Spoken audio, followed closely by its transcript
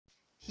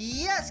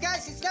Yes,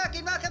 guys, it's Guyz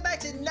and welcome back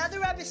to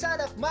another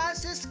episode of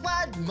Monster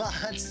Squad.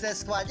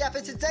 Yeah,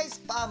 for today's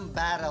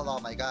battle,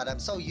 oh my god, I'm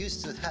so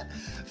used to that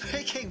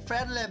freaking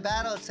friendly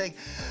battle thing.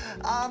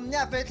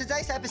 Yeah, for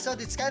today's episode,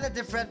 it's kind of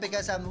different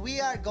because we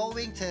are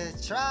going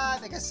to try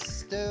to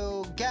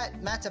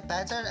get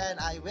Metapanzer, and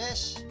I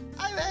wish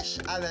I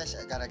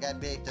gotta get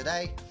big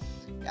today.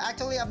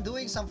 Actually, I'm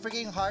doing some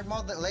freaking hard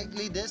mode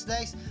lately these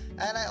days,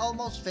 and I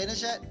almost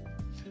finished it.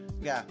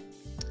 Yeah,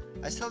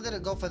 I still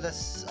didn't go for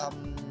this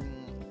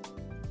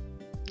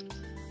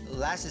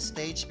last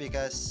stage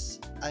because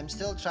I'm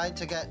still trying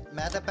to get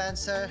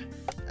Metapanzer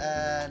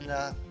and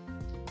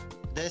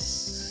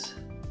this,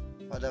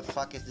 what the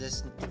fuck is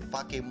this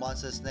fucking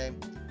monster's name?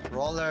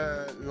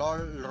 Rollerblade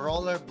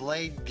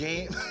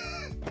game.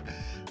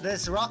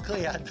 This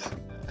Rocklian.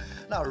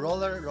 No,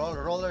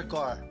 roller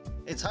core.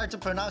 It's hard to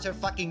pronounce your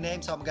fucking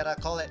name, so I'm gonna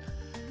call it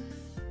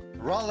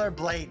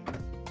Rollerblade.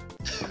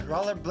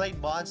 Rollerblade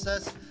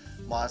monster.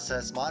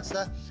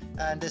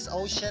 And this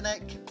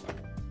oceanic.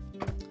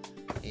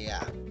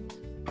 Yeah.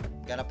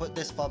 Gonna put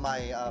this for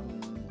my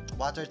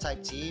water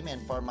type team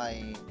and for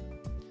my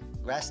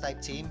grass type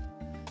team.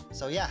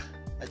 So yeah,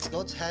 let's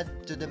go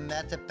head to the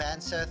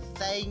Metapanzer.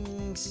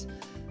 THANKZ.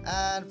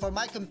 And for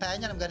my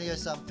companion, I'm gonna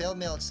use some fill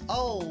mills.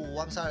 Oh,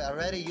 I'm sorry, I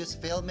already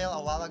used fill mill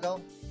a while ago.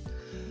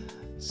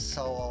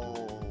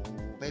 So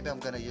maybe I'm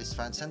gonna use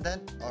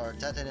Transcendent or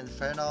Titan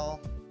Inferno.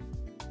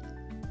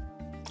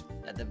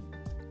 And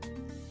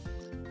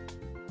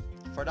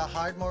for the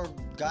hard mode,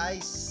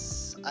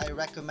 guys, I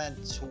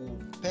recommend to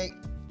pick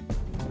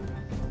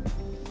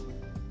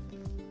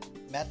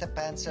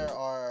Metapanzer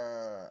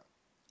or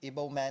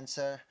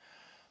Ebomancer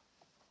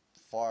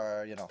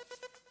for, you know,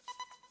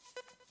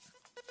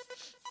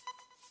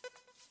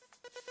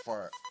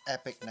 for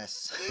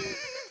epicness.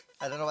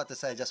 I don't know what to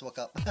say, I just woke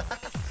up.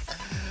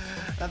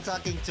 I'm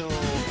talking to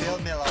Bill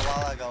Mill a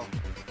while ago.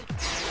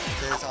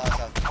 This is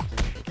awesome.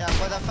 Yeah,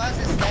 for the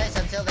fastest stage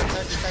until the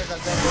 30 seconds, I'm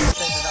going to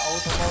stay to the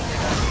auto mode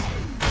because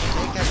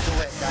they can do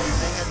it, guys.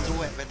 They can do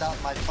it without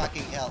my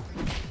fucking help.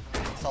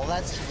 So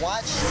let's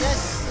watch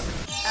this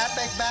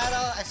epic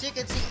battle. As you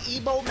can see,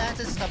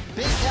 Ebomancer is a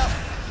big help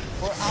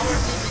for our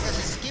team because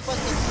it's keep on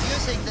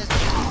confusing this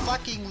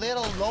fucking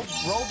little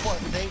robot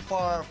thing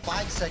for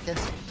 5 seconds.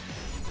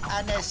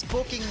 And his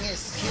spooking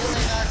is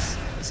killing us.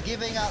 It's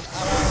giving out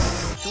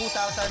around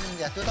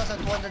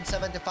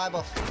 2,275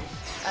 of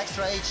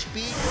extra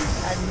HP.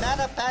 And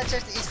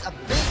Metapanzer is a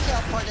big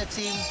help for the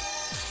team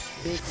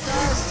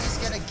because he's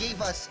gonna give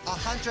us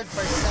 100%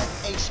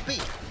 HP.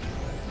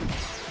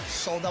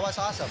 So that was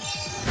awesome.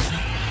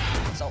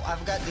 So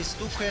I've got these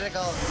two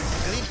critical.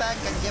 Glimpang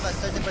can give us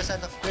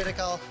 30% of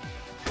critical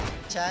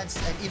chance,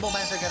 and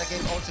Ebomancer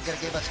also gonna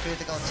give us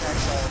critical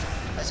chance. So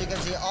as you can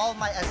see, all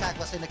my attack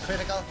was in the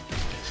critical.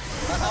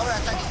 But our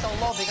attack is so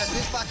low because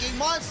these fucking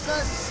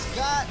monsters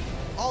got...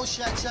 Oh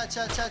shit.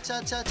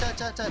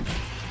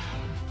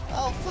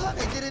 Oh fuck,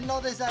 I didn't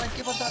notice that. I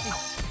keep on talking.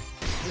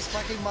 These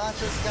fucking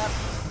monsters got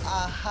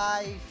a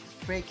high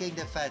freaking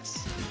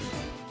defense.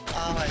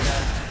 Oh my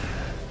god.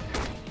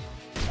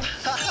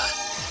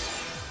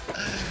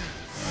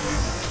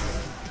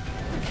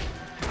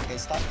 Okay,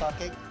 stop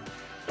talking.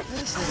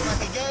 This is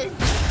fucking game.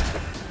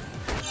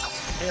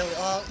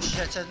 Oh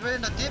shit, we're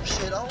in a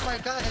dipshit. Oh my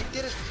god, I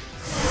didn't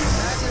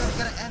imagine I'm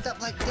gonna end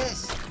up like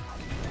this.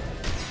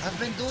 I've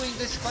been doing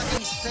this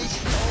fucking stage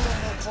in auto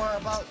mode for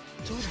about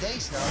 2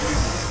 days now.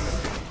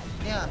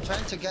 Yeah, I'm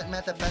trying to get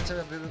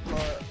Metapanzer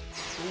for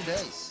 2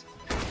 days.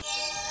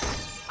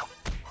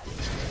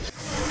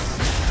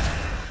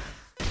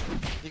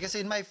 Because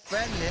in my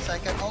friend list, I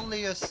can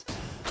only use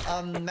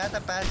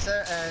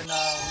Metapanzer and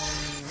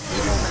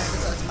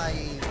Ebomancer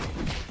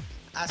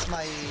as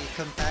my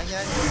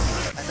companion.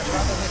 And the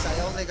problem is I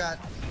only got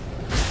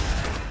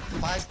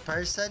 5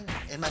 person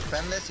in my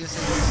friend list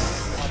using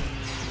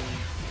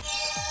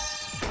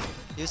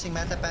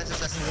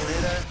Metapanzer as the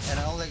leader, and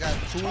I only got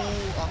 2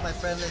 of my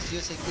friend list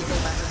using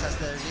Ebomancer as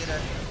their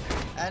leader,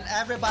 and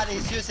everybody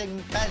is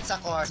using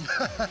Pentacorn.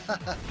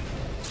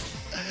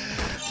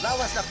 That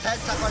was the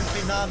Pentacorn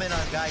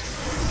phenomenon, guys.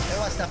 It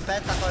was the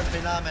Pentacorn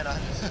phenomenon.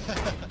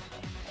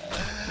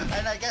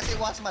 And I guess it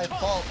was my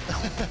fault.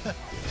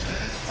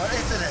 Or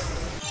isn't it?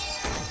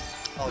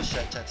 Oh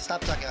shit.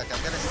 Stop talking. Okay,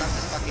 I'm gonna stop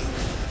this fucking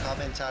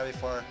commentary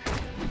for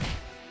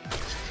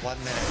 1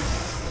 minute.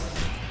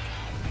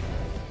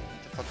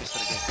 To focus to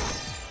the game.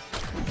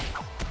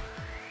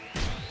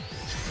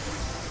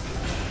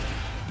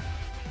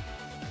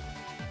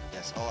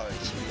 Yes, all our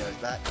HP is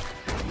back.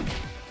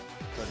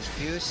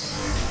 Confuse.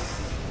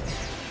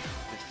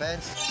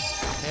 Defense.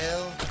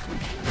 Heal.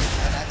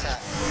 And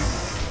attack.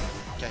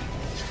 Okay.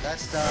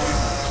 That's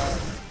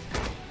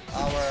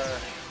our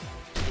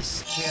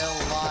skill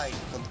line.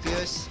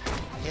 Confuse,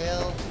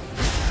 heal,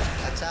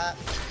 attack,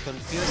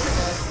 confuse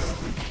again,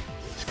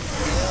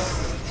 heal,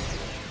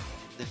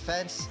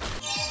 defense,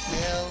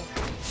 heal,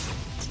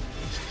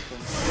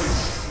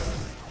 confuse,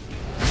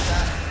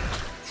 attack,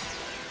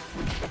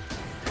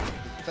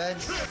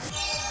 defense,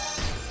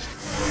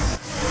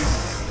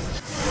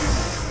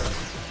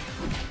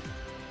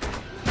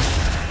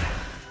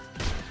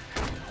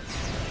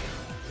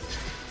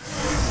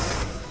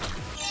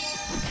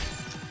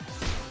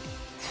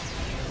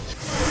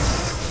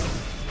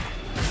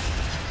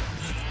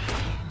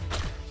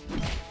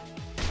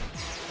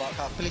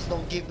 please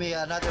don't give me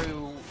another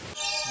blue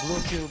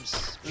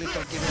cubes. Please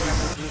don't give me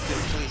another blue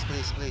cube. Please,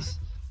 please, please.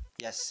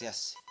 Yes,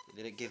 yes. He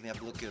didn't give me a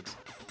blue cube.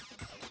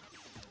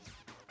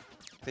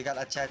 We got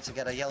a chance to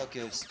get a yellow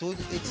cubes.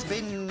 It's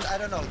been, I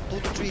don't know, 2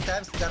 to 3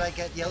 times that I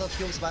get yellow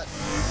cubes, but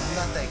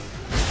nothing.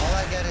 All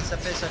I get is a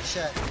piece of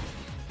shit.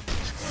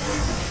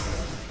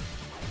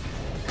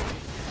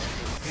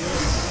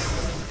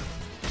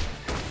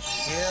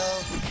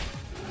 Heal,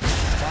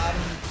 bomb,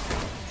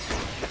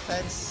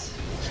 defense,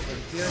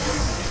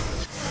 confuse,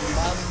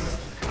 bomb,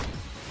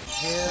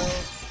 heal,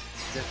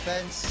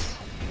 defense,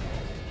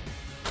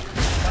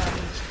 bomb,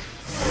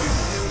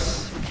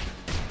 confuse.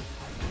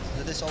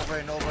 Do this over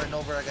and over and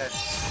over again,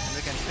 and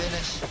we can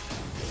finish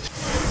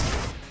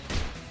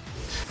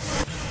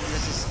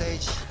this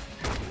stage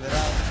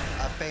without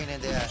a pain in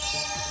the ass.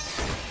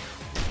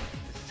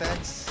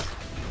 Defense,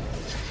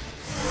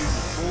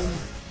 boom,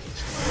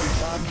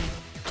 bomb,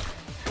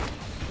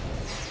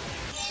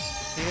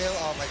 heal,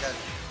 oh my god,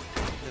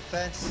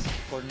 defense,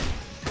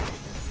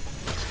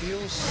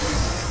 confuse,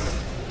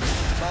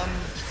 bomb,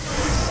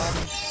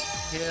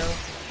 heal,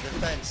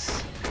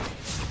 defense.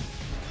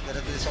 Gotta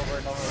do this over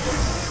and over again.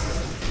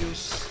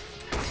 Confuse,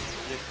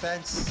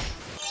 defense,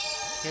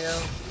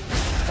 heal,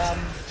 bomb,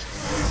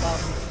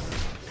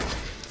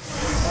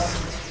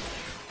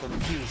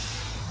 confuse,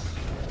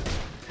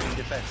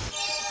 defense.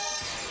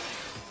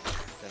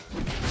 Okay,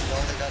 we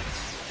only got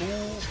 2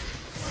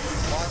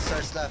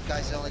 monsters left,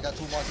 guys. We only got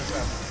 2 monsters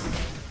left.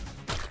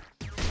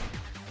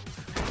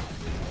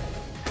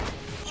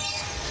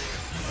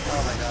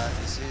 Oh my god,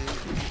 is it...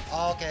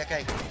 Oh, okay,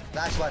 okay.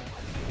 Last one.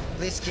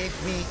 Please give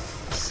me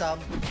some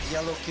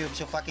yellow cubes,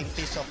 you fucking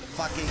piece of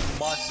fucking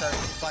monster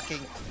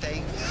fucking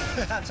thing.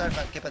 I'm sorry if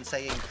I keep on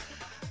saying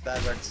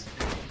bad words.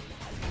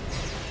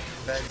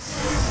 Defense,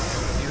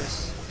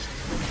 confuse.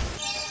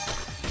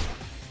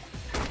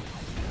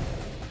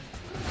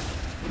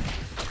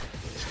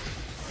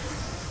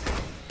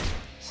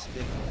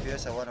 Bit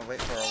confused, I wanna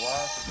wait for a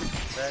while.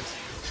 Defense,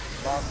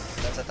 bomb,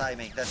 that's a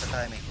timing, that's a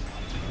timing.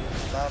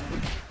 Bomb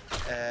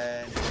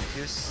and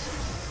confuse.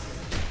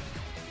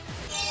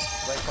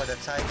 Wait for the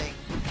timing.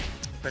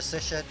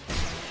 Precision.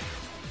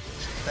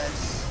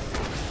 Defense.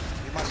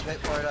 You must wait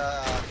for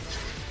the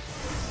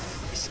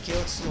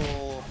skills to, I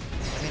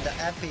mean the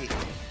MP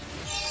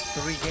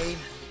to regain.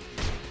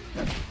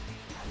 HP.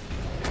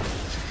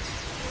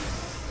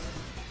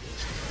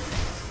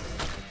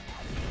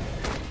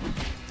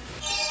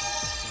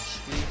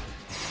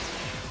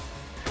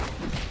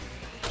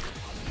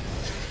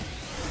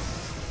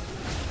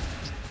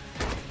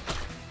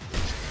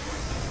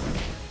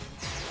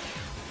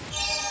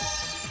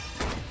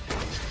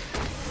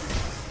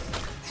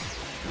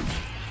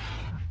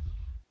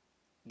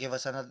 Give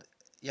us another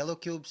yellow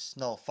cubes?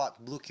 No, fuck,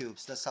 blue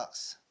cubes. That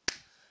sucks.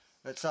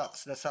 That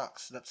sucks. That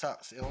sucks. That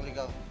sucks. It only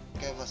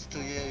gave us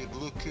 2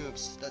 blue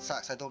cubes. That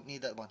sucks. I don't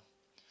need that one.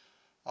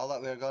 All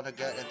that we're gonna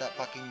get in that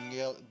fucking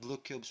yellow blue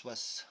cubes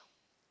was,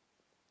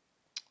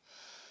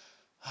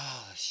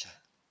 oh shit,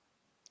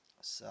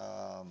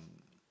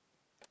 some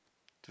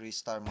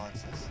 3-star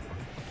monsters.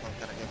 Not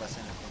gonna give us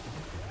anything.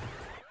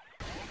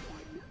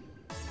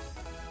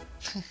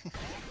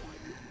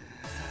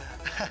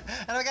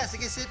 Anyway guys,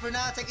 that's it for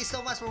now. Thank you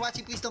so much for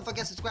watching. Please don't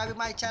forget to subscribe to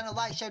my channel,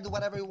 like, share, do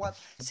whatever you want.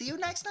 See you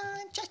next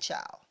time. Ciao,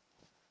 ciao.